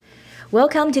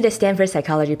Welcome to the Stanford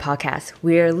Psychology Podcast,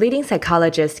 where leading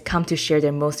psychologists come to share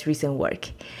their most recent work.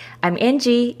 I'm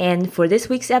Angie, and for this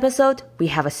week's episode, we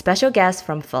have a special guest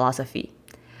from philosophy.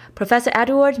 Professor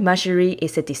Edward Mashiri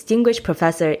is a distinguished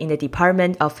professor in the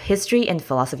Department of History and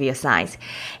Philosophy of Science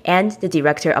and the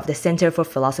director of the Center for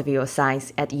Philosophy of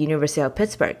Science at the University of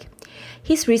Pittsburgh.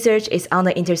 His research is on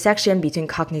the intersection between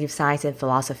cognitive science and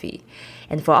philosophy.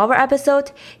 And for our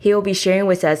episode, he will be sharing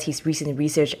with us his recent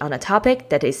research on a topic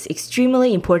that is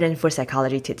extremely important for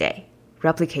psychology today,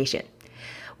 replication.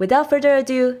 Without further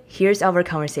ado, here's our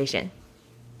conversation.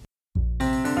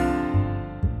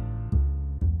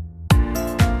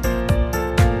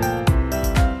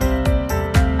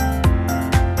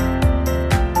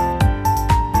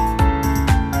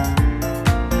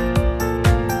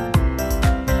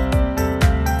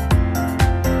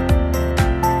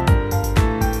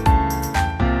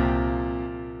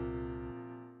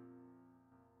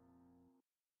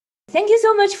 Thank you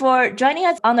so much for joining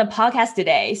us on the podcast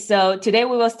today. So today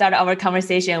we will start our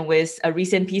conversation with a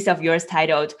recent piece of yours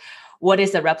titled, "What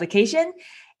is a Replication?"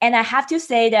 And I have to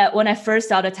say that when I first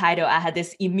saw the title, I had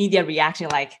this immediate reaction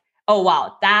like, oh,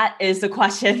 wow, that is a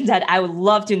question that I would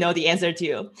love to know the answer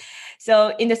to.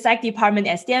 So in the psych department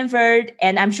at Stanford,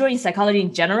 and I'm sure in psychology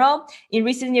in general, in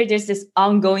recent years, there's this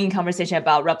ongoing conversation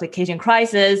about replication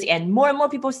crisis, and more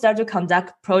people start to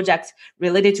conduct projects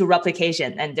related to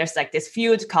replication. And there's like this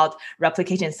field called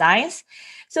replication science.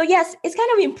 So yes, it's kind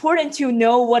of important to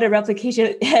know what a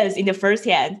replication is in the first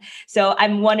hand. So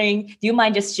I'm wondering, do you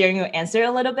mind just sharing your answer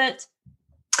a little bit?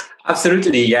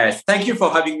 Absolutely, yes. Thank you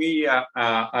for having me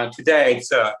today.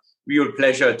 It's a real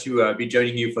pleasure to be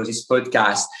joining you for this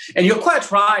podcast. And you're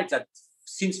quite right that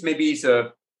since maybe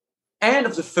the end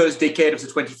of the first decade of the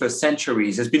 21st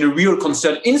century, there's been a real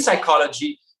concern in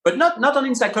psychology, but not only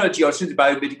in psychology, also in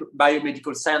the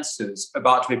biomedical sciences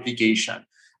about replication.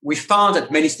 We found that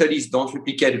many studies don't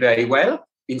replicate very well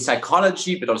in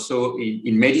psychology, but also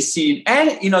in medicine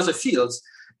and in other fields,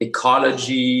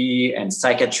 ecology and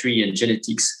psychiatry and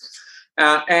genetics.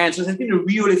 And so there's been a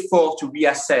real effort to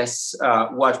reassess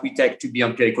what we take to be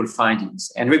empirical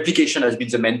findings. And replication has been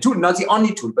the main tool, not the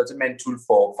only tool, but the main tool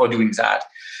for doing that.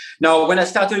 Now, when I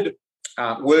started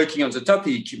working on the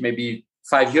topic, maybe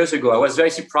 5 years ago, I was very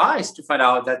surprised to find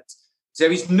out that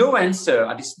there is no answer,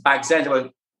 at least back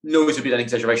then, no is a bit an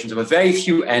exaggeration. There were very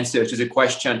few answers to the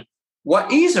question,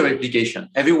 what is a replication?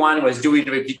 Everyone was doing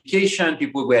replication.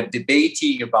 People were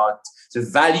debating about the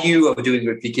value of doing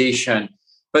replication.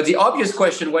 But the obvious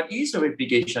question, what is a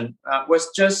replication, was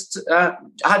just,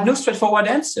 had no straightforward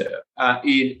answer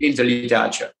in the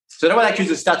literature. So that was actually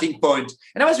the starting point.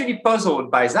 And I was really puzzled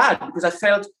by that because I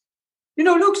felt,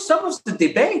 look, some of the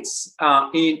debates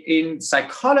in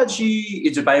psychology,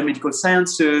 in the biomedical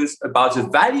sciences about the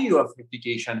value of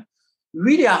replication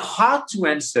really are hard to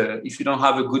answer if you don't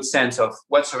have a good sense of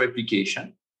what's a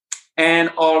replication. And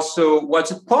also,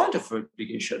 what's the point of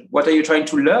replication? What are you trying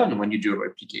to learn when you do a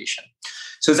replication?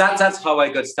 So that's how I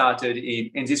got started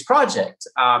in this project.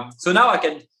 So now I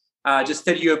can just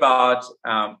tell you about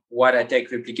what I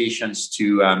take replications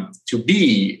to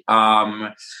be.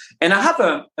 And I have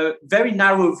a very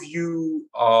narrow view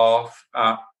of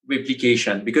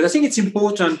replication because I think it's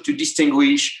important to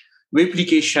distinguish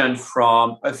replication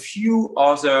from a few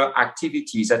other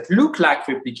activities that look like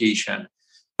replication,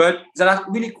 but that are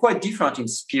really quite different in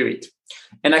spirit.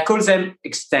 And I call them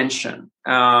extension.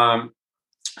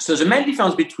 So the main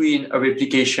difference between a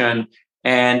replication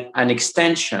and an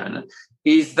extension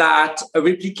is that a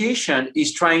replication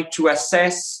is trying to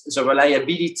assess the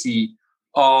reliability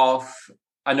of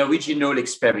an original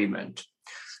experiment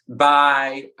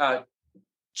by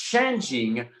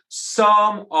changing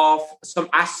some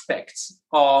aspects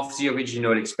of the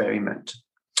original experiment.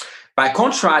 By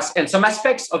contrast, and some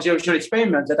aspects of the original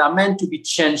experiment that are meant to be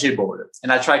changeable.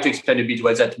 And I'll try to explain a bit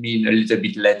what that means a little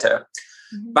bit later.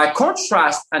 Mm-hmm. By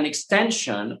contrast, an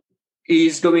extension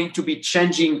is going to be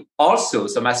changing also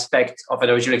some aspects of an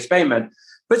original experiment,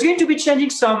 but it's going to be changing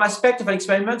some aspects of an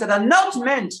experiment that are not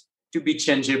meant to be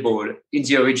changeable in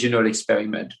the original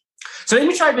experiment. So let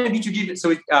me try maybe to give,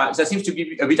 that seems to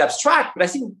be a bit abstract, but I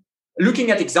think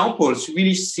looking at examples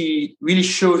really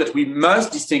show that we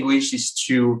must distinguish these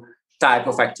two types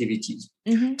of activities.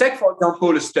 Mm-hmm. Take, for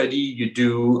example, a study you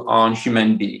do on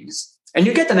human beings. And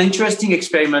you get an interesting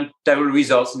experimental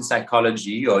results in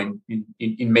psychology or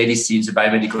in medicine, the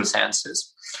biomedical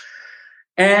sciences.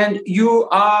 And you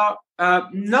are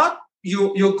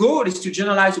your goal is to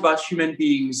generalize about human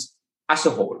beings as a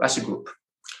whole, as a group.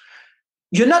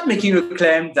 You're not making a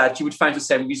claim that you would find the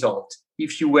same result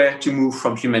if you were to move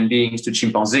from human beings to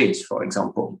chimpanzees, for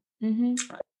example. Mm-hmm.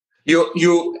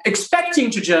 You're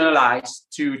expecting to generalize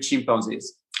to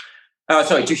chimpanzees,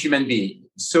 to human beings.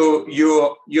 So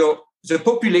the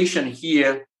population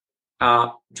here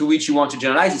to which you want to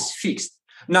generalize is fixed.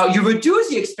 Now you reduce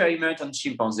the experiment on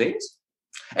chimpanzees,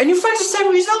 and you find the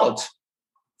same result.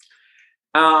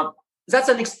 That's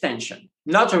an extension,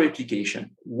 not a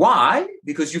replication. Why?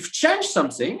 Because you've changed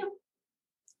something,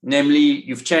 namely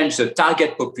you've changed the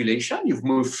target population. You've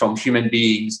moved from human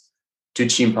beings to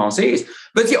chimpanzees.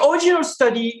 But the original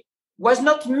study was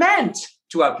not meant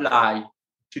to apply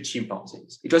to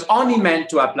chimpanzees. It was only meant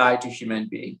to apply to human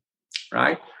beings,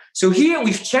 right? So here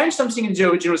we've changed something in the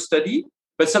original study,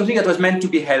 but something that was meant to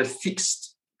be held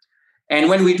fixed. And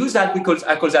when we do that,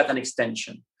 I call that an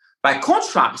extension. By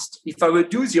contrast, if I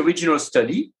reduce the original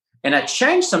study and I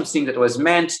change something that was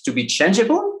meant to be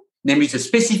changeable, namely the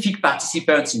specific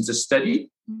participants in the study,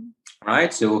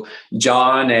 right? So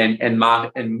John and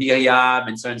Mark and Miriam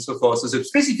and so on and so forth. So the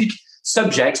specific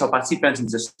subjects or participants in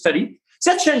the study,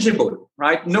 they're changeable,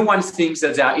 right? No one thinks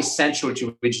that they are essential to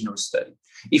the original study.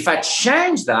 If I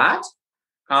change that,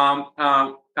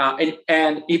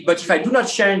 if I do not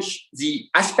change the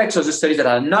aspects of the study that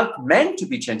are not meant to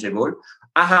be changeable,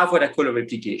 I have what I call a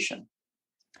replication.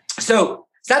 So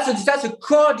that's a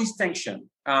core distinction.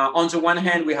 On the one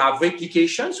hand, we have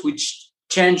replications, which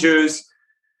change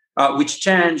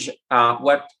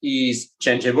what is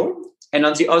changeable. And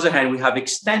on the other hand, we have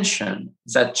extension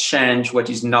that change what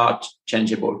is not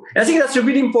changeable. And I think that's a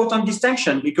really important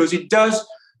distinction because it does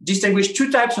distinguish two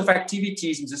types of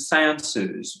activities in the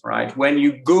sciences, right? When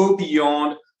you go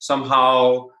beyond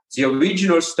somehow the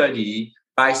original study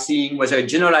by seeing whether it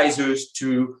generalizes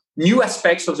to new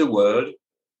aspects of the world,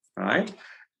 right?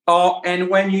 And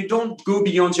when you don't go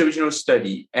beyond the original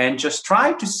study and just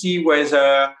try to see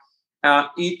whether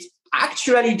it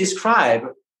actually describes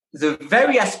the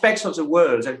very aspects of the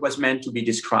world that it was meant to be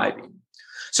describing.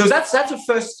 So that's the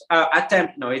first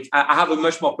attempt. No, I have a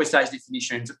much more precise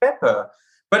definition in the paper.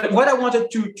 But what I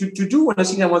wanted to do, one of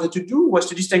the things I wanted to do was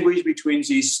to distinguish between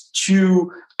these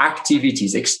two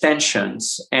activities,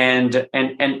 extensions and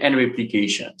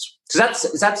replications. So that's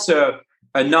an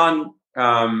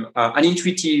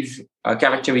intuitive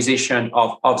characterization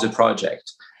of the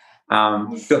project.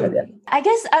 Go ahead. I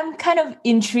guess I'm kind of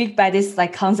intrigued by this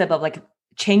concept of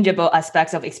changeable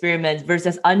aspects of experiments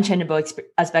versus unchangeable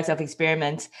aspects of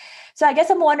experiments. So I guess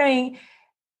I'm wondering,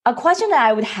 a question that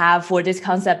I would have for this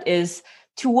concept is,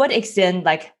 to what extent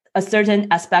a certain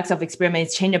aspects of experiment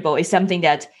is changeable is something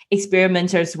that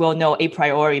experimenters will know a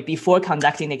priori before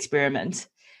conducting the experiment?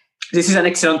 This is an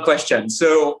excellent question.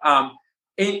 So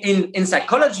in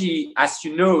psychology, as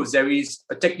you know, there is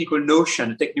a technical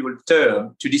notion, a technical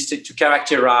term to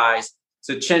characterize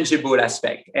the changeable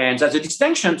aspect. And that's a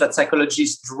distinction that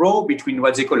psychologists draw between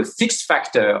what they call a fixed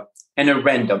factor and a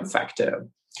random factor.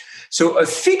 So a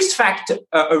fixed factor,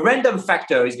 a random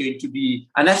factor is going to be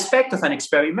an aspect of an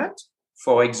experiment,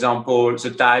 for example,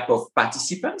 the type of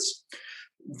participants,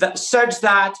 such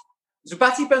that the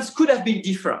participants could have been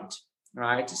different,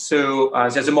 right? So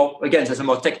there's a more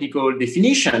technical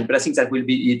definition, but I think that will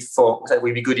be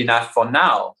good enough for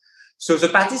now. So the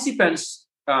participants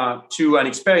to an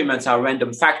experiment are a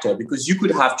random factor because you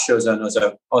could have chosen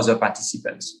other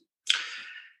participants.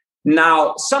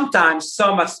 Now, sometimes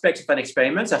some aspects of an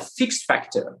experiment are fixed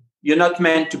factor. You're not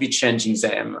meant to be changing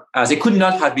them. They could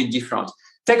not have been different.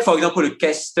 Take, for example, a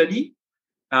case study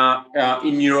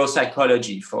in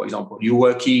neuropsychology, for example. You're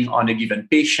working on a given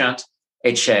patient,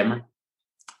 HM,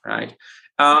 right?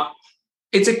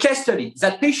 It's a case study.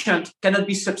 That patient cannot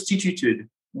be substituted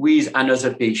with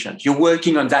another patient. You're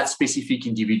working on that specific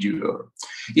individual.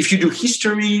 If you do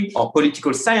history or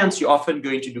political science, you're often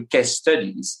going to do case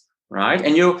studies, right?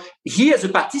 And you're here as a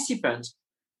participant,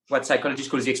 what psychologists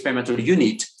call the experimental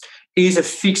unit, is a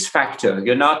fixed factor.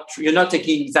 You're not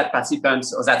taking that participant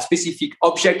or that specific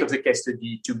object of the case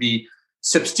study to be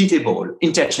substitutable,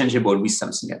 interchangeable with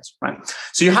something else, right?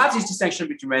 So you have this distinction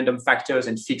between random factors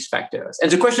and fixed factors. And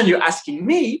the question you're asking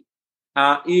me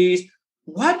is,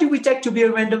 what do we take to be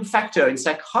a random factor in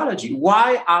psychology?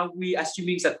 Why are we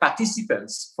assuming that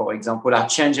participants, for example, are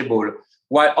changeable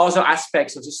while other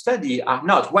aspects of the study are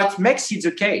not? What makes it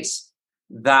the case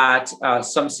that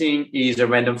something is a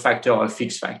random factor or a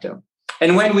fixed factor?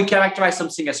 And when we characterize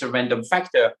something as a random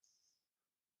factor,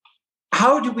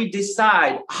 how do we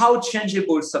decide how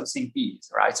changeable something is,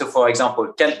 right? So, for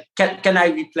example, can I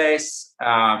replace,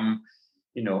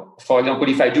 for example,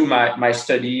 if I do my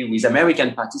study with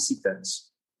American participants,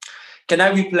 can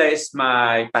I replace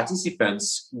my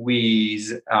participants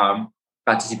with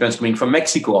participants coming from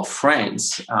Mexico or France,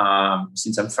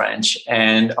 since I'm French,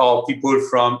 or people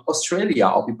from Australia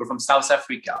or people from South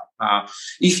Africa.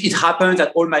 If it happens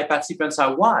that all my participants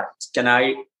are white, can I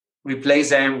replace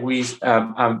them with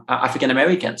African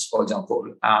Americans, for example,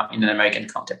 in an American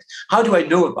context? How do I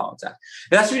know about that?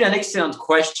 That's really an excellent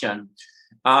question.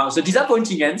 The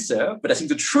disappointing answer, but I think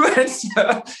the true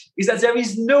answer is that there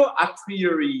is no a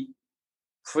priori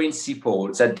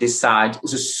principle that decide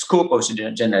the scope of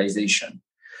the generalization.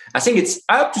 I think it's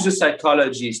up to the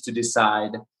psychologist to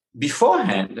decide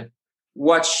beforehand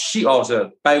what she, or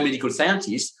the biomedical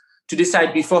scientist, to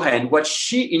decide beforehand what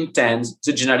she intends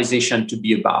the generalization to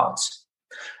be about.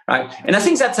 Right? And I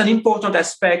think that's an important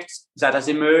aspect that has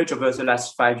emerged over the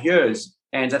last 5 years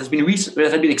and that has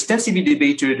been extensively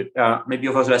debated maybe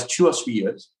over the last 2 or 3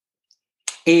 years,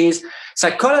 is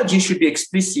psychology should be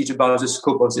explicit about the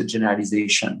scope of the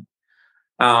generalization.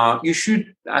 I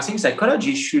think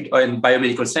psychology should, and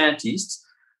biomedical scientists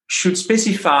should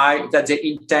specify that they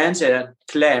intend their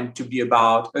claim to be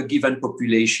about a given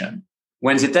population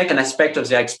when they take an aspect of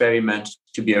their experiment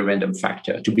to be a random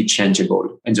factor, to be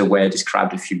changeable in the way I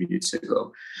described a few minutes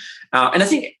ago. And I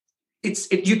think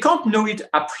you can't know it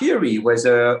a priori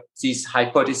whether this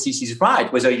hypothesis is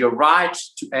right, whether you're right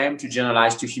to aim to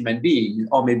generalize to human beings,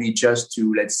 or maybe just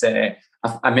to, let's say,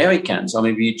 Americans, or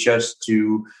maybe just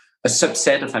to a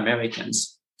subset of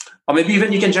Americans, or maybe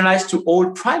even you can generalize to all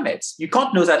primates. You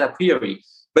can't know that a priori,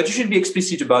 but you should be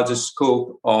explicit about the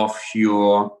scope of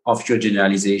your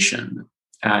generalization.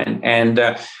 And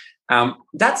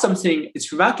that's something,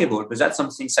 it's remarkable, because that's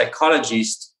something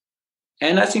psychologists,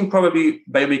 and I think probably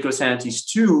biomedical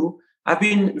scientists too, have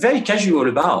been very casual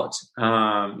about.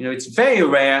 It's very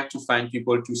rare to find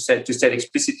people to say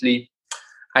explicitly,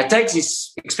 I take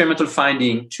this experimental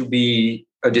finding to be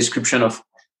a description of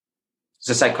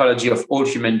the psychology of all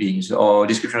human beings, or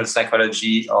description of the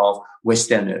psychology of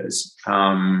Westerners.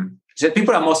 So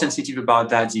people are more sensitive about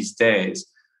that these days,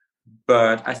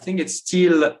 but I think it's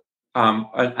still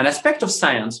an aspect of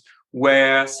science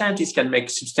where scientists can make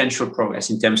substantial progress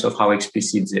in terms of how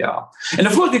explicit they are. And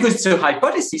of course, because it's a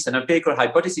hypothesis, an empirical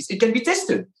hypothesis, it can be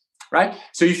tested, right?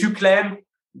 So if you claim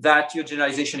that your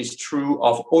generalization is true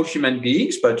of all human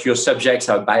beings, but your subjects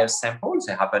are biased samples,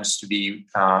 it happens to be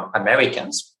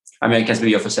Americans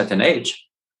maybe of a certain age,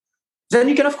 then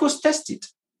you can, of course, test it,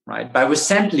 right? By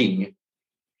resampling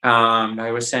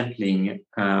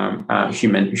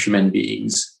human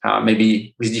beings,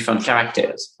 maybe with different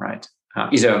characters, right?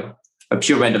 Either a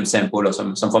pure random sample or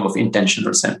some form of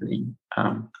intentional sampling.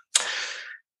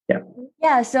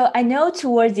 Yeah. So I know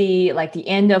toward the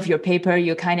end of your paper,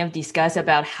 you kind of discuss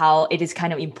about how it is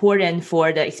kind of important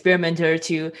for the experimenter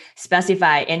to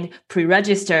specify and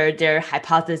pre-register their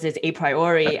hypothesis a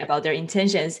priori about their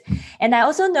intentions. And I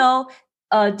also know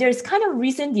there's kind of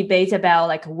recent debates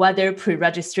about whether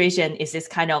pre-registration is this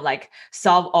kind of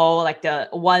solve all, the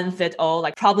one fit all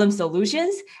problem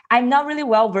solutions. I'm not really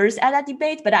well versed at that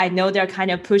debate, but I know there are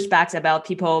kind of pushbacks about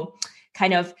people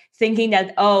kind of thinking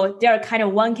that, there are kind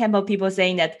of one camp of people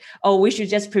saying that, we should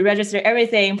just pre-register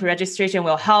everything. Pre-registration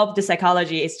will help the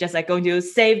psychology. It's just going to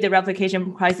save the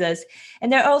replication crisis. And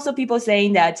there are also people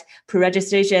saying that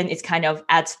pre-registration is kind of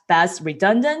at best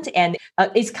redundant, and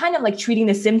it's kind of treating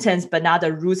the symptoms, but not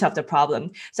the roots of the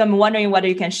problem. So I'm wondering whether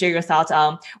you can share your thoughts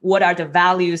on what are the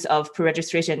values of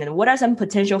pre-registration and what are some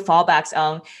potential fallbacks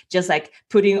on just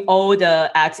putting all the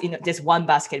eggs in this one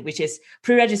basket, which is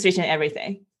pre-registration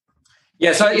everything.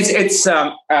 Yeah, so it's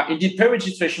indeed,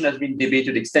 pre-registration has been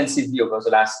debated extensively over the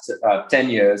last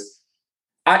 10 years.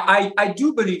 I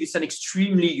do believe it's an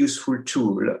extremely useful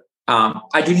tool.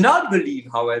 I do not believe,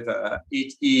 however,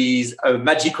 it is a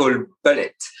magical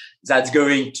bullet that's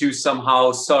going to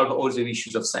somehow solve all the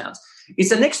issues of science. It's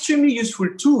an extremely useful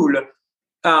tool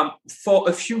for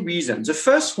a few reasons. The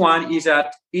first one is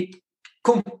that it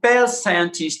compels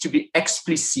scientists to be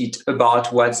explicit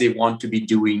about what they want to be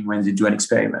doing when they do an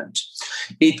experiment.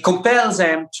 It compels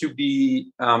them to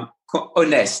be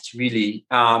honest, really.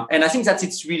 And I think that's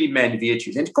its really main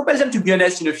virtues. And it compels them to be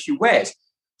honest in a few ways,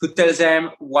 to tell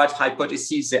them what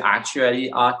hypotheses they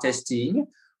actually are testing,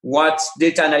 what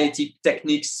data analytic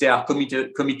techniques they are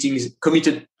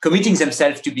committing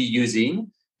themselves to be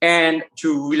using, and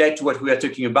to relate to what we are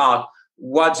talking about,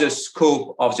 what the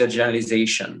scope of their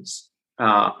generalizations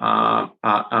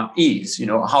is,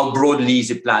 how broadly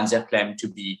they plan their claim to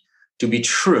be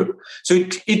true. So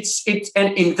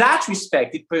and in that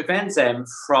respect, it prevents them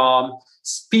from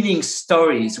spinning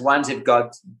stories once they've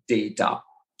got data.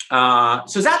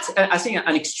 So that's, I think,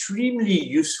 an extremely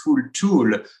useful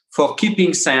tool for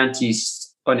keeping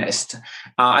scientists honest.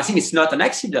 I think it's not an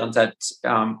accident that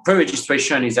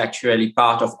pre-registration is actually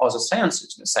part of other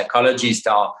sciences. Psychologists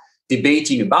are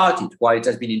debating about it while it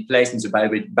has been in place in the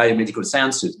biomedical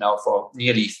sciences now for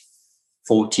nearly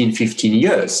 14, 15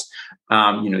 years.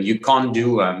 You can't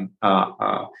do a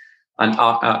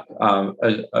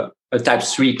type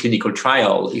 3 clinical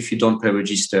trial if you don't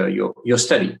pre-register your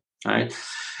study, right?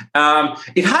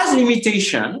 It has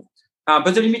limitations,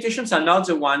 but the limitations are not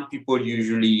the one people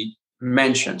usually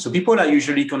mention. So people are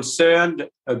usually concerned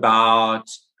about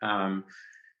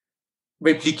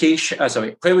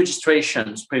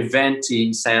pre-registrations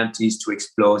preventing scientists to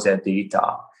explore their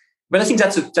data. But I think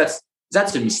that's a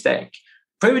mistake.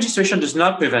 Pre-registration does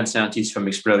not prevent scientists from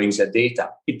exploring their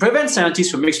data. It prevents scientists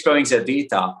from exploring their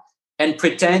data and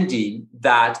pretending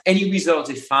that any result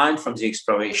they find from the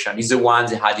exploration is the one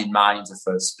they had in mind in the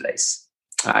first place.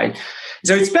 Right?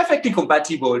 So it's perfectly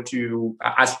compatible to,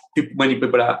 as many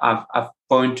people have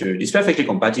pointed, it's perfectly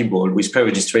compatible with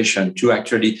pre-registration to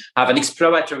actually have an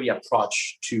exploratory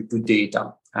approach to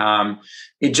data.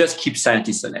 It just keeps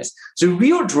scientists honest. The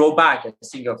real drawback, I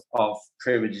think, of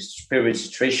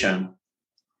pre-registration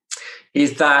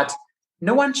is that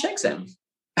no one checks them.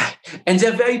 And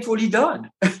they're very poorly done.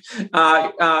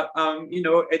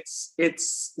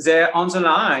 It's they're on the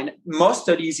line. Most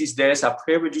studies these days are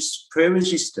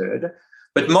pre-registered,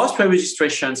 but most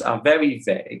pre-registrations are very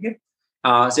vague.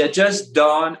 They're just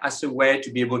done as a way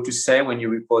to be able to say when you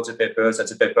report the papers that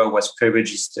the paper was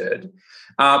pre-registered.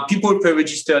 People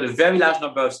pre-registered a very large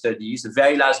number of studies, a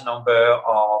very large number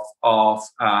of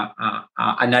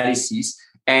analyses.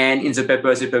 And in the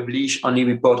papers they publish, only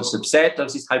report a subset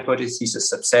of this hypothesis, a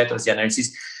subset of the analysis,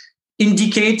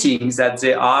 indicating that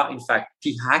they are, in fact,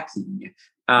 p-hacking,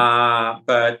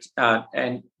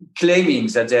 and claiming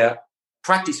that their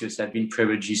practices have been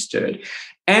pre-registered.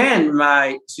 And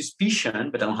my suspicion,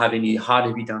 but I don't have any hard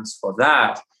evidence for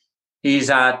that, is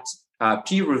that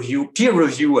peer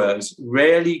reviewers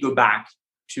rarely go back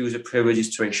to the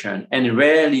pre-registration and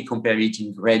rarely compare it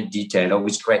in great detail or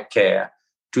with great care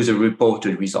to the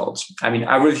reported results. I mean,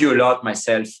 I review a lot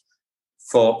myself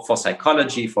for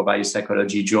psychology, for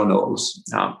biopsychology journals,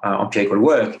 empirical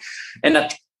work. And I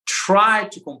try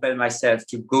to compel myself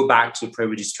to go back to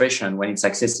pre-registration when it's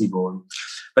accessible.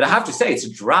 But I have to say it's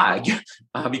a drag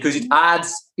because it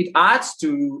adds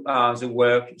to the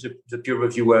work the peer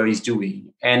reviewer is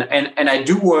doing. And I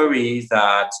do worry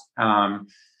that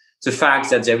the fact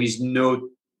that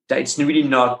that it's really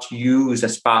not used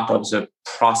as part of the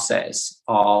process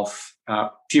of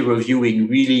peer reviewing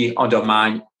really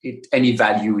undermine any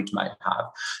value it might have.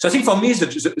 So I think for me,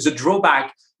 the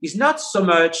drawback is not so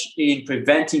much in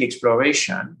preventing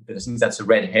exploration, because I think that's a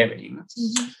red herring,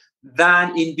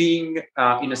 than in being,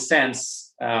 in a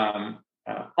sense,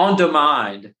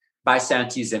 undermined by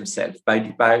scientists themselves,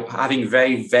 by having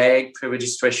very vague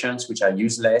pre-registrations, which are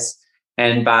useless,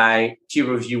 and by peer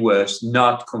reviewers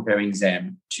not comparing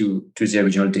them to the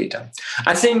original data.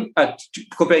 I think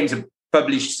comparing the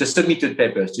submitted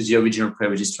papers to the original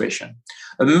pre-registration,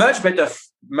 a much better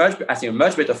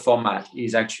format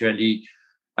is actually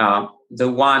the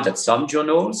one that some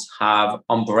journals have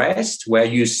embraced, where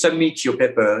you submit your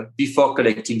paper before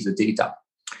collecting the data,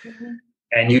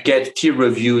 and you get peer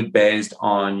reviewed based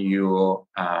on your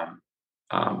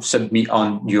submit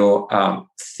on your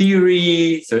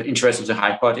theory, the interest of the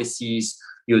hypothesis,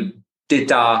 your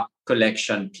data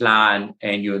collection plan,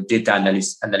 and your data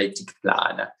analytic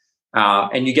plan.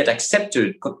 And you get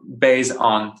accepted based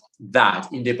on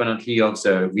that, independently of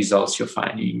the results you're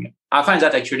finding. I find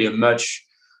that actually a much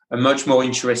more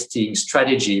interesting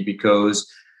strategy, because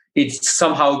it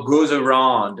somehow goes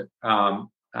around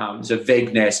the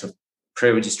vagueness of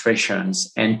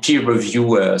pre-registrations and peer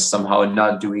reviewers somehow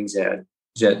not doing their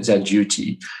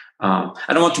duty. I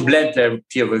don't want to blame the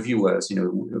peer reviewers.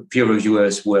 Peer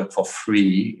reviewers work for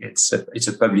free. It's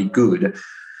a public good,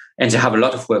 and they have a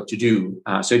lot of work to do.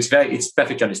 So it's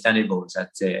perfectly understandable that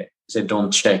they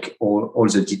don't check all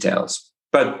the details.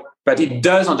 But it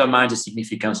does undermine the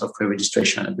significance of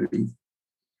pre-registration, I believe.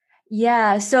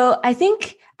 Yeah. So I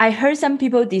think I heard some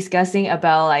people discussing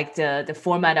about like the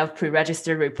format of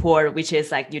pre-registered report, which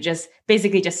is like you just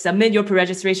basically just submit your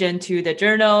pre-registration to the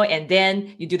journal, and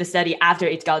then you do the study after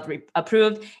it got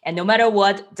approved. And no matter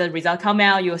what the result come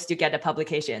out, you'll still get the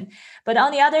publication. But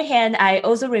on the other hand, I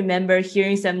also remember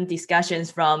hearing some discussions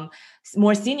from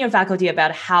more senior faculty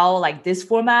about how like this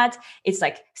format, it's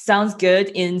like sounds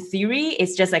good in theory.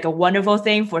 It's just like a wonderful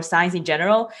thing for science in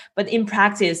general. But in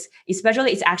practice,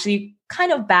 especially, it's actually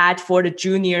kind of bad for the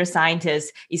junior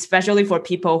scientists, especially for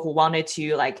people who wanted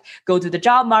to like go to the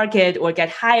job market or get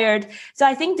hired. So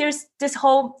I think there's this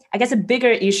whole, I guess, a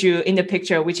bigger issue in the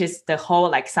picture, which is the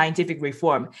whole like scientific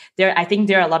reform. I think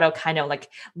there are a lot of kind of like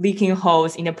leaking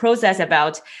holes in the process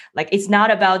about like, it's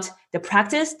not about the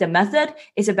practice, the method,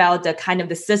 it's about the kind of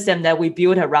the system that we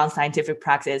build around scientific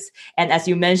practice. And as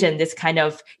you mentioned, this kind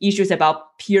of issues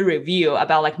about peer review,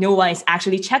 about like no one is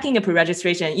actually checking the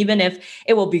pre-registration, even if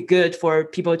it will be good for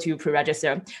people to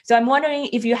pre-register. So I'm wondering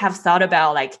if you have thought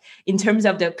about like, in terms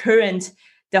of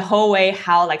the whole way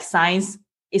how like science,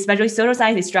 especially social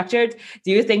science, is structured,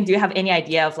 do you have any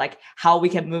idea of like how we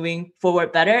can moving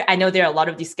forward better? I know there are a lot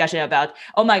of discussion about,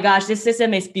 oh my gosh, this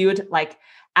system is built like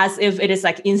as if it is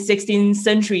like in 16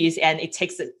 centuries and it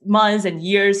takes months and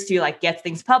years to like get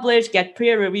things published, get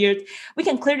peer reviewed. We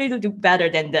can clearly do better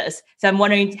than this. So I'm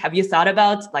wondering, have you thought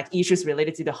about like issues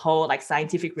related to the whole like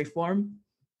scientific reform?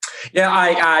 Yeah,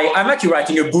 I'm actually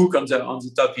writing a book on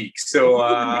the topic. So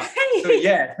I'm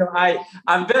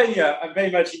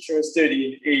very much interested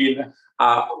in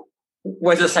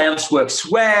whether science works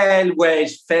well, where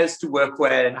it fails to work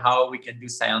well, and how we can do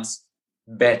science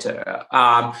better.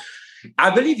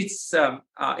 I believe it's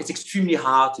extremely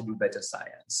hard to do better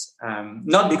science.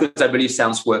 Not because I believe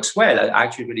science works well. I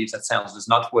actually believe that science does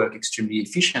not work extremely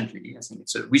efficiently. I think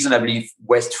it's a reasonably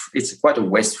it's quite a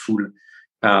wasteful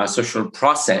social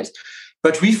process.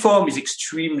 But reform is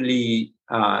extremely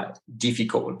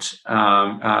difficult.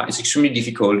 It's extremely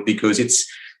difficult because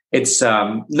it's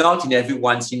not in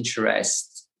everyone's interest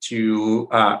to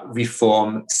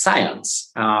reform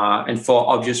science. And for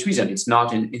obvious reason, it's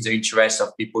not in the interest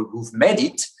of people who've made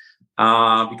it,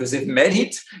 because they've made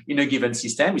it in a given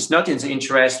system. It's not in the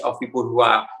interest of people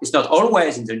it's not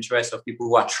always in the interest of people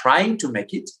who are trying to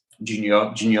make it,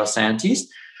 junior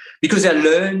scientists, because they're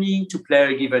learning to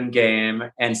play a given game,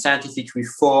 and scientific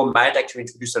reform might actually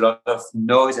introduce a lot of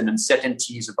noise and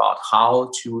uncertainties about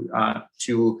how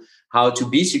to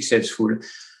be successful.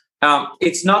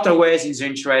 It's not always in the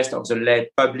interest of the lay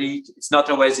public. It's not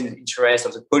always in the interest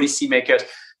of the policymakers.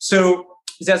 So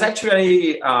there's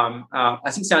actually,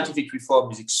 I think scientific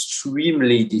reform is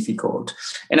extremely difficult.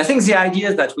 And I think the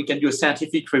idea that we can do a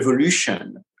scientific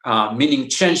revolution, meaning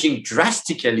changing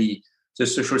drastically the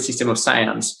social system of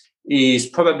science, is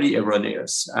probably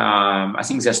erroneous. I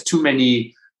think there's too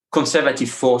many conservative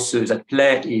forces at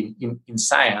play in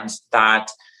science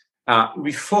that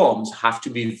reforms have to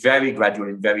be very gradual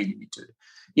and very limited.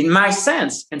 In my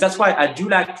sense, and that's why I do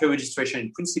like pre-registration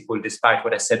in principle, despite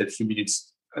what I said a few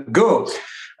minutes ago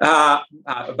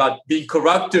about being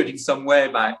corrupted in some way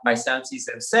by scientists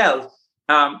themselves.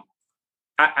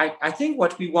 I think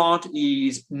what we want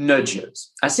is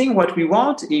nudges. I think what we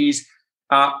want is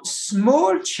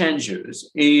small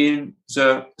changes in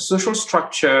the social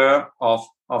structure of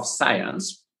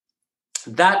science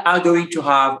that are going to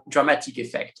have dramatic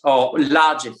effect or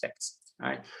large effects,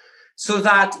 right? So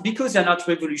that because they're not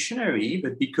revolutionary,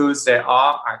 but because they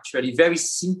are actually very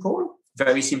simple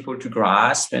to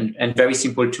grasp and very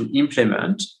simple to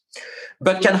implement,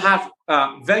 but can have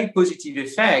very positive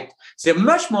effect, they're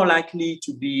much more likely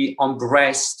to be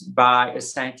embraced by a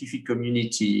scientific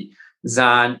community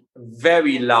than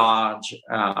very large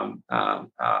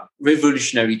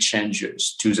revolutionary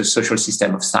changes to the social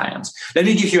system of science. Let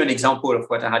me give you an example of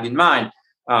what I had in mind.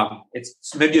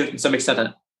 It's maybe to some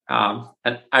extent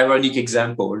an ironic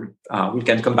example. We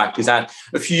can come back to that.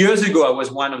 A few years ago, I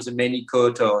was one of the many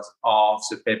co-authors of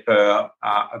the paper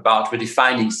about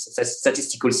redefining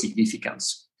statistical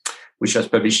significance, which was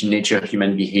published in Nature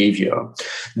Human Behavior.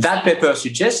 That paper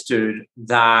suggested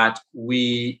that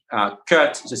we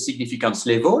cut the significance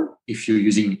level, if you're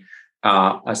using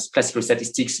classical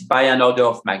statistics, by an order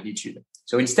of magnitude.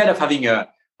 So instead of having a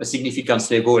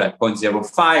significance level at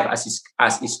 0.05,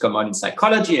 as is common in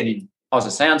psychology and in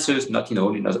other sciences, not in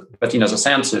all, but in other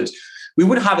sciences, we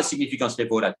would have a significance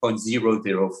level at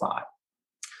 0.005.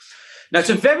 Now, it's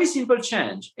a very simple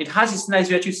change. It has its nice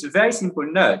virtue. It's a very simple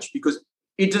nudge because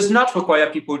it does not require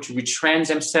people to retrain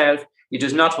themselves. It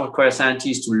does not require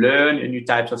scientists to learn a new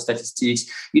type of statistics.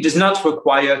 It does not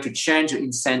require to change the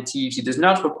incentives. It does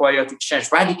not require to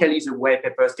change radically the way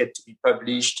papers get to be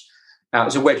published,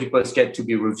 the way papers get to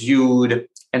be reviewed,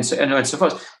 and so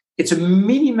forth. It's a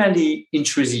minimally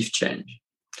intrusive change,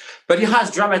 but it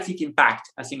has dramatic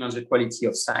impact, I think, on the quality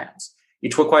of science.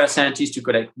 It requires scientists to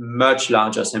collect much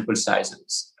larger sample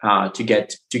sizes to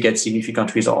get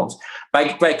significant results.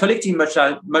 By collecting much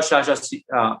larger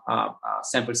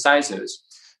sample sizes,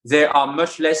 they are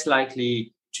much less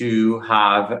likely to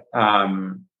have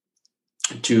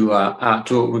to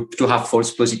have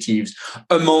false positives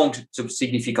among the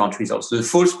significant results. So the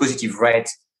false positive rate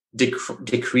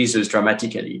decreases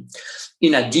dramatically.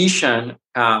 In addition,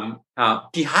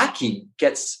 p-hacking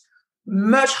gets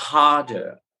much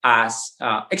harder, as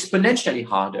exponentially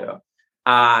harder,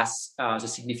 as the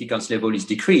significance level is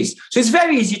decreased. So it's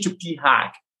very easy to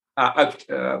p-hack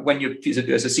when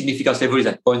the significance level is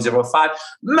at 0.05,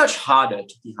 much harder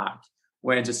to p-hack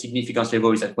when the significance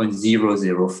level is at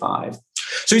 0.005.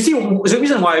 So you see, the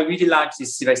reason why I really like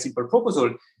this very simple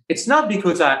proposal, it's not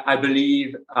because I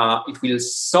believe it will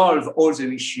solve all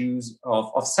the issues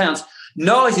of science,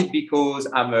 nor is it because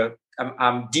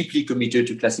I'm deeply committed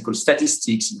to classical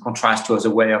statistics in contrast to other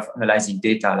way of analyzing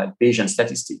data like Bayesian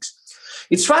statistics.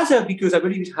 It's rather because I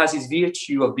believe it has this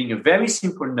virtue of being a very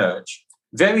simple nudge,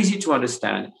 very easy to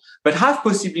understand, but have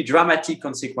possibly dramatic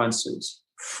consequences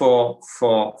for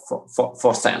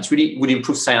science, really would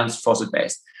improve science for the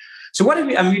best. So what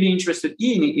I'm really interested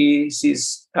in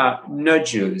is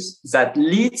nudges that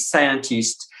lead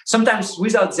scientists, sometimes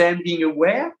without them being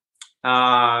aware,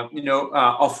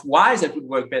 of why that would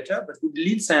work better, but would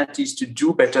lead scientists to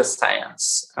do better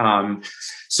science.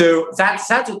 So that's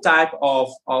the type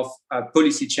of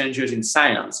policy changes in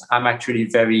science I'm actually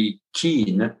very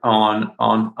keen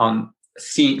on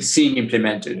seeing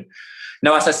implemented.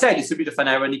 Now, as I said, it's a bit of an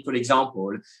ironical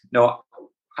example. Now,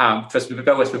 first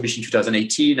paper was published in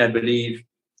 2018, I believe.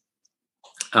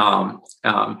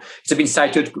 It's been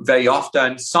cited very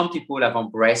often. Some people have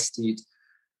embraced it.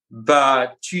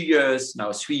 But 3 years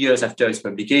after its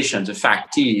publication, the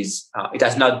fact is it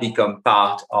has not become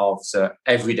part of the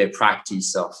everyday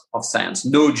practice of science.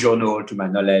 No journal, to my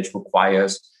knowledge,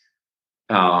 requires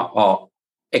or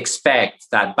expect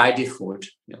that by default,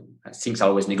 things are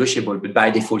always negotiable, but by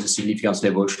default, the significance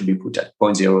level should be put at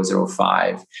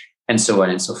 0.005 and so on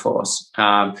and so forth.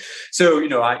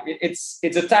 It's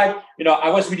a type,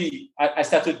 I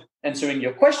started answering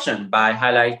your question by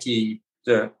highlighting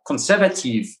the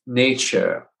conservative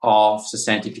nature of the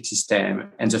scientific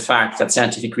system and the fact that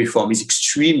scientific reform is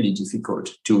extremely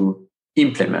difficult to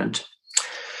implement.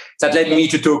 That led me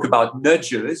to talk about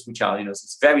nudges, which are,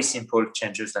 these very simple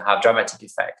changes that have dramatic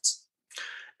effects.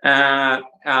 And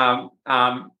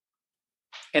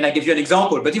I give you an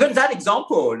example, but even that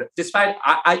example, despite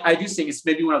I do think it's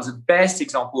maybe one of the best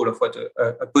examples of what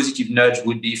a positive nudge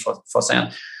would be for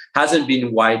science, hasn't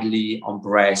been widely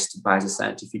embraced by the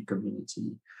scientific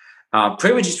community.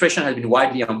 Pre-registration has been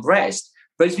widely embraced,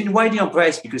 but it's been widely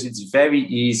embraced because it's very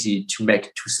easy to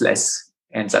make toothless.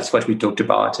 And that's what we talked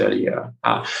about earlier.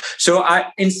 So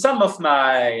in some of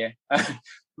my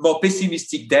more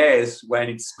pessimistic days when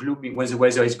it's gloomy, when the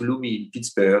weather is gloomy in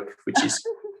Pittsburgh, which is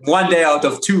 1 day out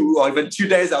of 2 or even 2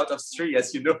 days out of 3,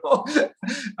 as you know,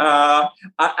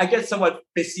 I get somewhat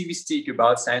pessimistic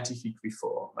about scientific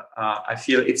reform. I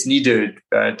feel it's needed,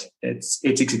 but it's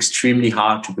extremely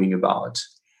hard to bring about.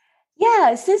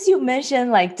 Yeah, since you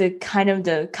mentioned like the kind of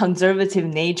the conservative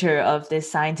nature of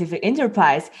this scientific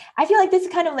enterprise, I feel like this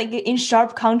is kind of like in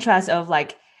sharp contrast of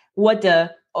like what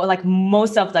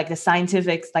most of like the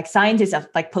scientists of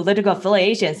like political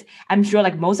affiliations, I'm sure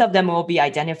like most of them will be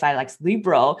identified like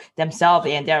liberal themselves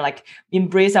and they're like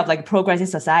embrace of like progress in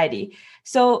society.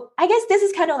 So I guess this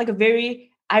is kind of like a very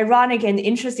ironic and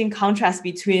interesting contrast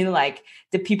between like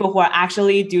the people who are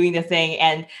actually doing the thing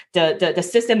and the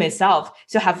system itself.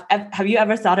 So have you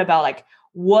ever thought about like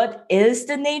what is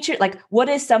the nature, like what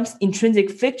is some intrinsic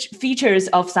features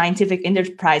of scientific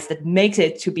enterprise that makes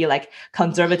it to be like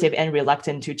conservative and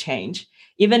reluctant to change,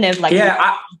 even if like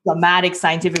dramatic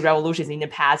scientific revolutions in the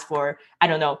past for I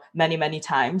don't know many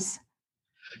times?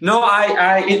 No,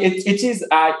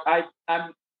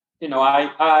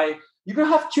 you can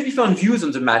have two different views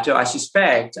on the matter, I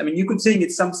suspect. I mean, you could think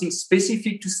it's something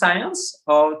specific to science,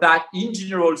 or that in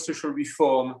general social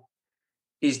reform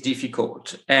is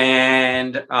difficult.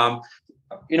 And I'm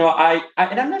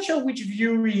not sure which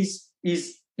view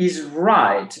is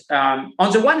right.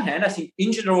 On the one hand, I think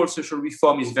in general social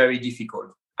reform is very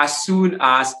difficult. As soon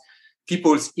as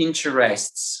people's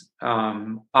interests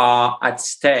are at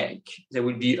stake, there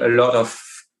will be a lot of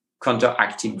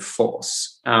counteracting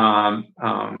force.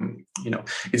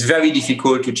 It's very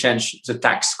difficult to change the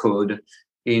tax code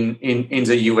in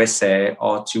the USA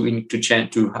or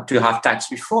to have tax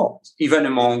reforms, even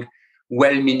among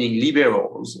well-meaning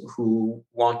liberals who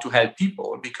want to help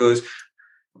people, because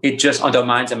it just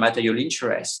undermines the material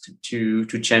interest to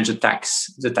change the tax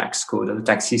code or the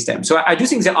tax system. So I do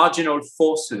think there are general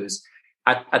forces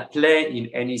at play in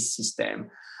any system.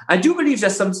 I do believe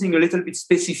there's something a little bit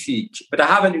specific, but I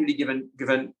haven't really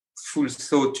given full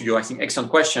thought to your, I think, excellent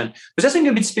question. But there's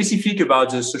something a bit specific about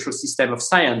the social system of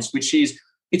science, which is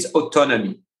it's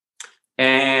autonomy.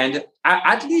 And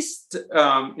at least,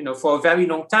 for a very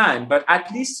long time, but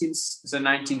at least since the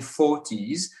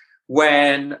 1940s,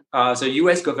 when the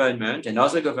US government and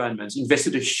other governments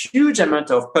invested a huge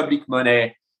amount of public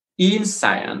money in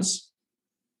science,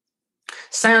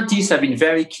 scientists have been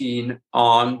very keen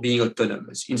on being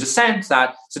autonomous, in the sense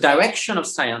that the direction of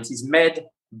science is made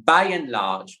by and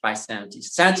large by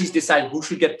scientists. Scientists decide who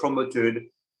should get promoted,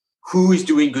 who is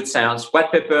doing good science,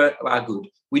 what papers are good.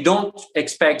 We don't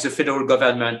expect the federal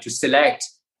government to select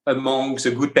among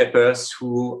the good papers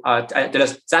who tell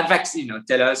us that vaccine,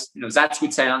 tell us, that's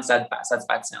good science, that's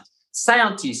bad science.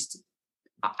 Scientists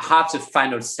have the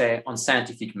final say on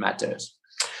scientific matters.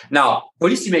 Now,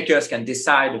 policymakers can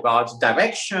decide about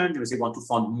direction because they want to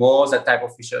fund more that type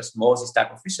of research, more this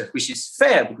type of research, which is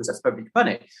fair because that's public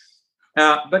money.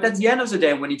 But at the end of the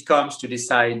day, when it comes to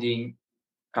deciding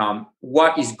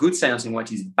what is good science and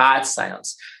what is bad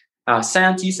science,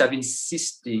 scientists have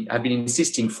been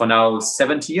insisting for now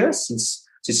 70 years since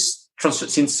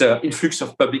the influx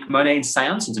of public money in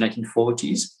science in the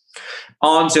 1940s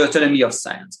on the autonomy of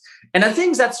science. And I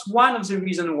think that's one of the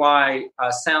reasons why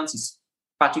science is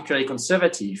particularly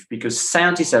conservative, because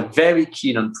scientists are very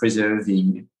keen on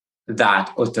preserving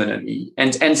that autonomy.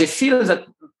 And they feel that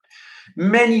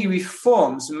many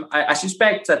reforms, I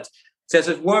suspect that there's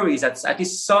a worry that at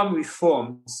least some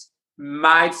reforms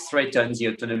might threaten the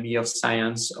autonomy of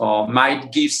science or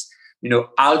might give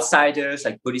outsiders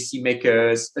like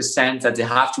policymakers a sense that they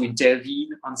have to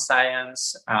intervene on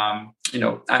science.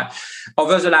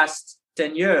 Over the last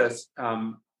 10 years,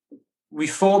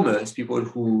 reformers, people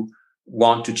who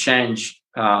want to change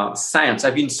science,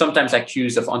 have been sometimes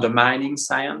accused of undermining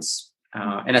science.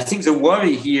 And I think the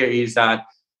worry here is that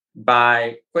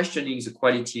by questioning the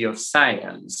quality of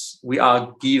science, we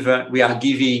are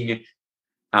giving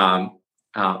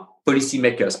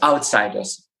policymakers,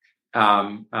 outsiders,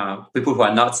 people who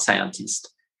are not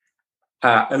scientists,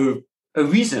 a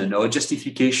reason or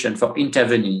justification for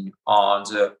intervening on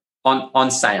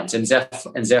science, and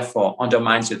therefore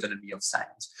undermines the autonomy of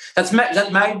science.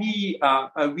 That might be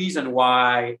a reason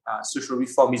why social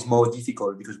reform is more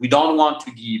difficult, because we don't want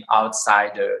to give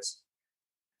outsiders,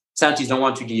 scientists don't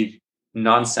want to give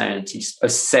non-scientists a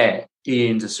say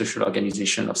in the social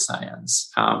organization of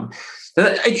science.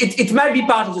 It might be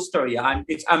part of the story. I'm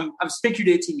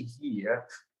speculating here,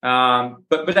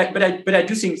 but I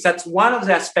do think that's one of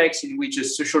the aspects in which the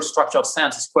social structure of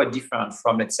science is quite different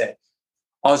from, let's say,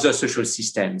 other social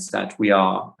systems that we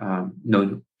are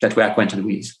acquainted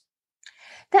with.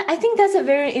 I think that's a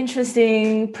very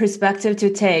interesting perspective to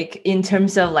take in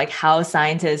terms of like how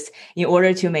scientists, in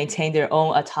order to maintain their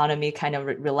own autonomy, kind of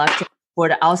reluctant for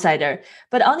the outsider.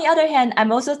 But on the other hand,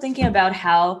 I'm also thinking about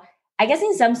how, I guess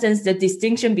in some sense, the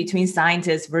distinction between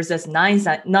scientists versus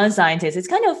non-scientists is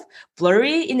kind of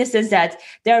blurry in the sense that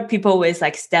there are people with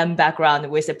like STEM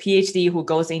background with a PhD who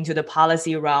goes into the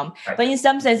policy realm. Right. But in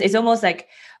some sense, it's almost like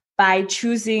by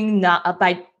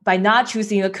not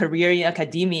choosing a career in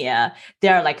academia,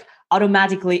 they're like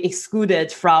automatically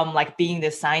excluded from like being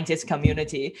the scientist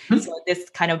community. Mm-hmm. So this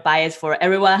kind of bias for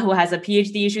everyone who has a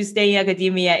PhD should stay in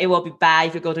academia. It will be bad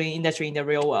if you go to the industry in the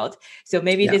real world. So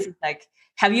maybe this is like,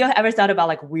 have you ever thought about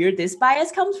like where this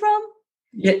bias comes from?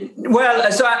 Yeah,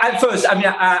 well, so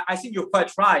I think you're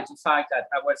quite right. In fact, that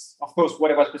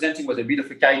what I was presenting was a bit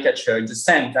of a caricature in the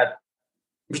sense that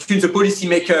between the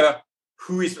policymaker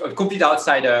who is a complete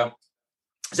outsider,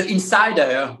 the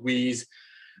insider with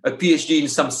a PhD in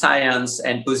some science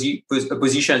and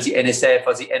positions the NSF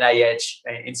or the NIH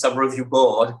in some review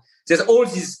board, there's all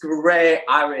this gray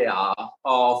area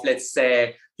of, let's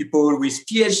say, people with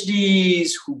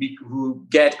PhDs who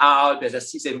get out, they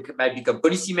might become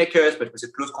policymakers, but with a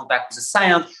close contact with the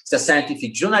science. They're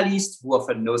scientific journalists who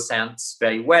often know science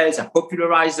very well. They're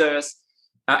popularizers.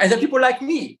 And there are people like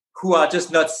me who are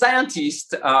just not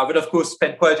scientists, but of course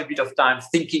spend quite a bit of time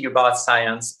thinking about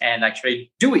science and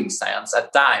actually doing science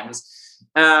at times.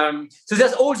 So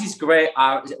there's all this gray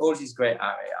area.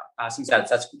 I think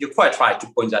that's you're quite right to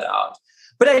point that out.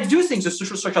 But I do think the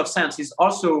social structure of science is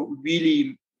also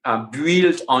really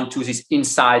built onto this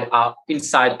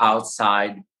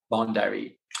inside-outside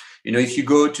boundary. If you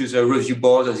go to the review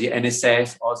board of the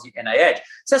NSF or the NIH,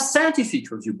 it's a scientific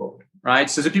review board, right?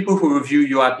 So the people who review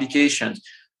your applications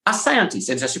are scientists,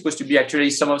 and they're supposed to be actually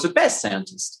some of the best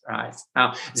scientists, right?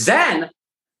 Then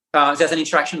there's an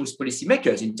interaction with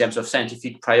policymakers in terms of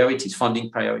scientific priorities, funding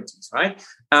priorities, right?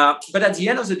 But at the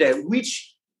end of the day,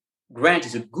 which grant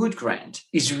is a good grant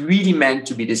is really meant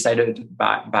to be decided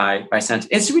by scientists.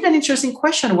 It's really an interesting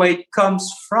question where it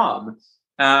comes from.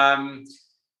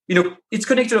 It's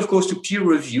connected, of course, to peer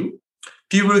review.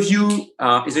 Peer review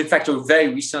is in fact a very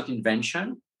recent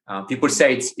invention. People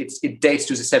say it dates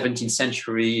to the 17th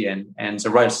century and the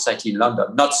Royal Society in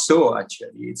London. Not so, actually.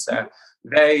 It's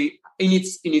very in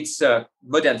its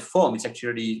modern form. It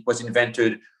actually was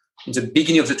invented in the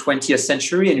beginning of the 20th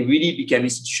century and really became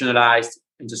institutionalized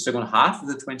in the second half of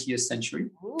the 20th century.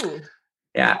 Ooh.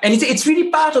 Yeah, and it's really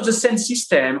part of the same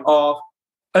system of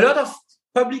a lot of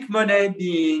public money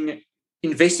being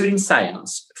invested in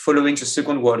science following the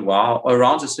Second World War,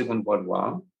 around the Second World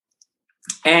War,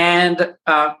 and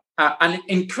an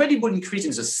incredible increase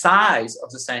in the size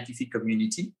of the scientific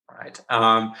community. Right.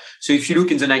 So if you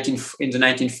look in the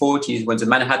 1940s, when the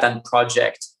Manhattan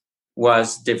Project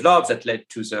was developed, that led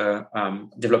to the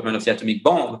development of the atomic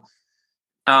bomb.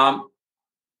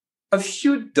 A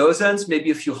few dozens,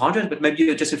 maybe a few hundred, but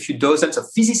maybe just a few dozens of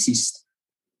physicists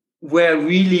were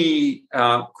really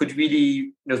could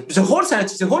really the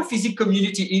whole physics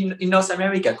community in North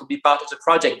America could be part of the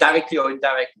project directly or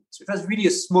indirectly. So it was really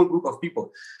a small group of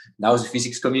people. Now the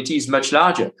physics community is much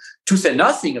larger. To say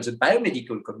nothing of the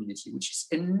biomedical community, which is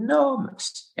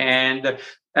enormous, and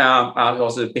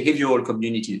also the behavioral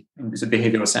community, the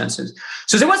behavioral sciences.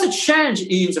 So there was a change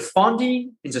in the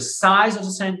funding, in the size of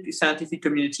the scientific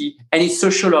community, and its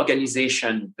social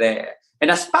organization there.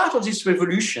 And as part of this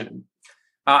revolution,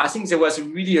 I think there was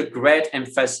really a great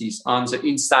emphasis on the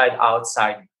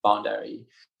inside-outside boundary.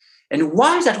 And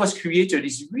why that was created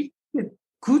is really a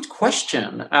good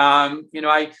question. I'm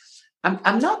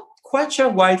not quite sure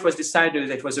why it was decided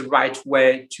that it was the right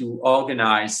way to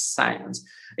organize science.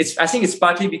 I think it's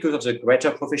partly because of the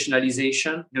greater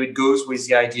professionalization. It goes with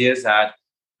the idea that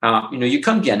you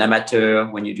can't be an amateur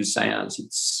when you do science.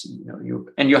 It's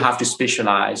you have to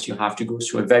specialize. You have to go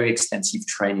through a very extensive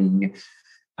training.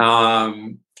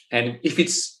 And if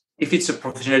it's a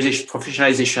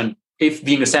professionalization, if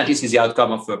being a scientist is the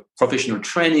outcome of a professional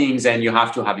training, then you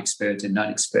have to have expert and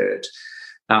non-expert.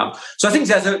 So I think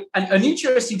there's an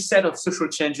interesting set of social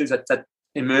changes that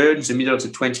emerged in the middle of the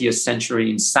 20th century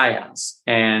in science,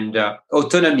 and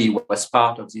autonomy was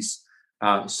part of these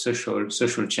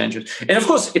social changes. And of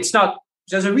course,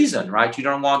 there's a reason, right? You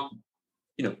don't want,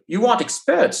 you want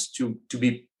experts to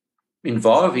be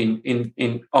involved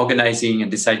in organizing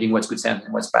and deciding what's good science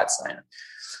and what's bad science.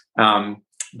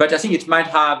 But I think it might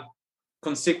have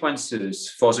consequences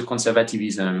for the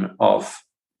conservatism of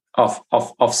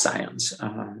science.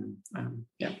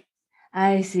 Yeah.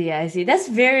 I see. That's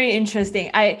very interesting.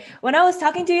 When I was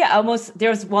talking to you, there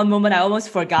was one moment I almost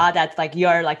forgot that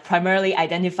you're primarily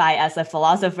identified as a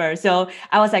philosopher. So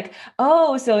I was like,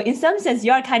 oh, so in some sense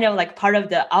you're kind of part of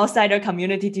the outsider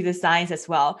community to the science as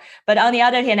well. But on the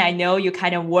other hand, I know you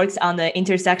kind of works on the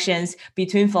intersections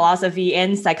between philosophy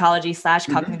and psychology /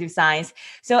 cognitive science.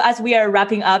 So as we are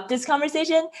wrapping up this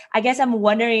conversation, I guess I'm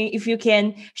wondering if you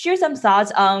can share some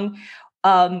thoughts on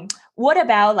what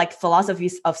about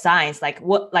philosophies of science?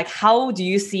 How do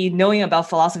you see knowing about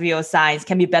philosophy of science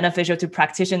can be beneficial to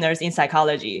practitioners in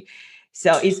psychology?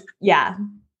 So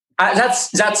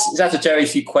that's a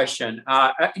terrific question.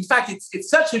 In fact, it's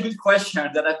such a good question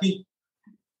that I've been,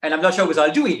 and I'm not sure whether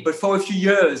I'll do it, but for a few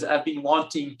years I've been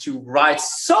wanting to write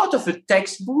sort of a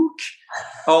textbook,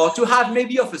 or to have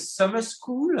maybe of a summer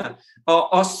school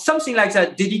or something like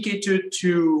that dedicated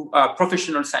to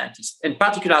professional scientists, in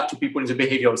particular to people in the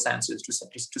behavioral sciences,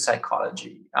 to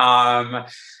psychology. I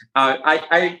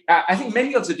think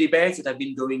many of the debates that have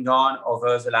been going on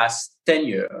over the last 10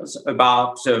 years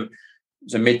about the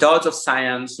methods of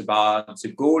science, about the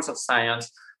goals of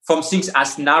science, from things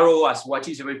as narrow as what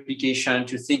is a replication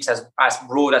to things as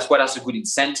broad as what are the good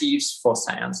incentives for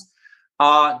science,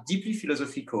 are deeply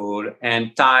philosophical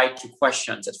and tied to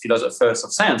questions that philosophers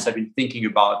of science have been thinking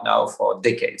about now for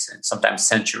decades and sometimes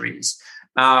centuries.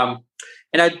 And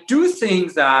I do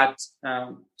think that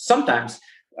sometimes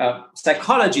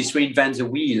psychologists reinvent the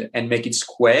wheel and make it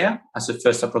square as a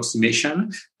first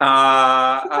approximation. There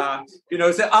are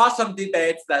some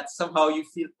debates that somehow you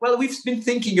feel, well, we've been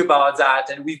thinking about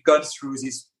that and we've gone through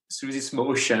these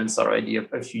motions already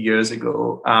a few years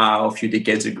ago, or a few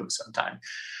decades ago sometime.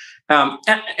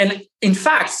 And in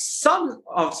fact, some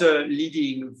of the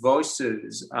leading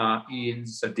voices in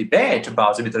the debate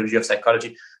about the methodology of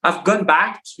psychology have gone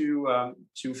back to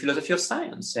philosophy of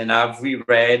science, and I've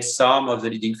reread some of the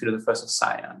leading philosophers of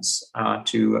science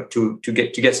to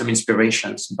get some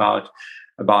inspirations about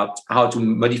how to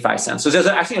modify science. So there's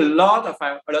actually a lot of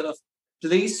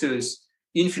places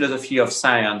in philosophy of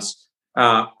science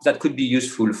that could be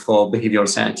useful for behavioral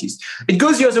scientists. It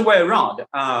goes the other way around.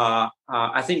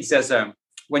 I think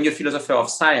when you're a philosopher of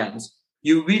science,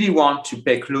 you really want to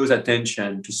pay close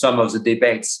attention to some of the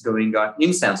debates going on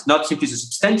in science, not simply the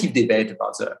substantive debate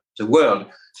about the the world,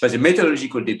 but the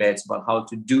methodological debates about how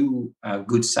to do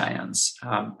good science.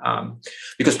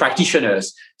 Because practitioners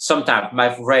sometimes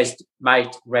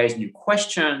might raise new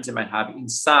questions, they might have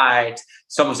insight.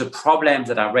 Some of the problems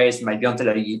that are raised might be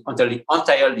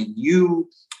entirely new,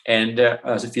 and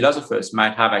the philosophers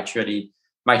might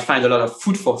find a lot of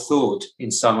food for thought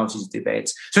in some of these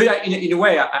debates. So in a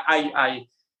way,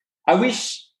 I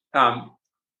wish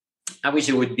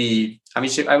it would be. I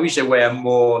wish there were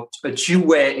more a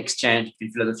two-way exchange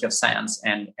between philosophy of science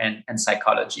and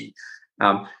psychology.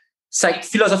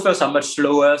 Philosophers are much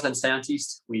slower than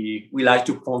scientists. We like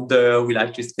to ponder, we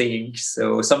like to think.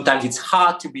 So sometimes it's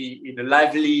hard to be in a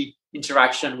lively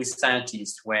interaction with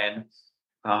scientists when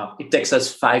it takes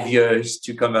us 5 years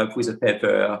to come up with a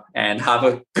paper and have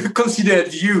a considered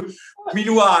view.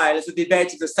 Meanwhile, the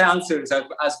debate of the sciences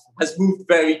has moved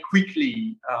very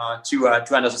quickly to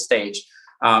another stage.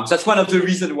 So that's one of the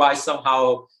reasons why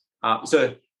somehow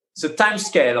the time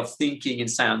scale of thinking in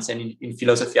science and in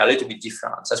philosophy are a little bit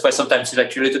different. That's why sometimes it's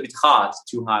actually a little bit hard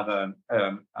to have a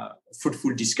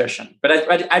fruitful discussion. But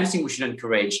I do think we should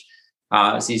encourage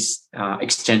these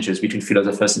exchanges between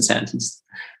philosophers and scientists.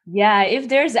 Yeah, if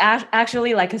there's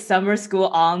actually like a summer school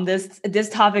on this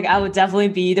topic, I would definitely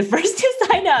be the first to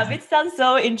sign up. It sounds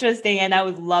so interesting and I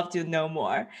would love to know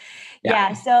more.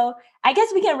 Yeah, so I guess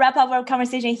we can wrap up our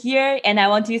conversation here. And I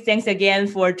want to thanks again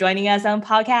for joining us on the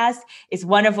podcast. It's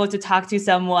wonderful to talk to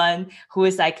someone who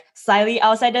is like slightly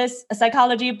outside of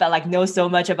psychology, but like knows so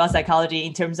much about psychology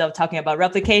in terms of talking about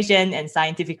replication and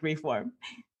scientific reform.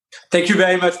 Thank you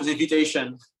very much for the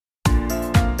invitation.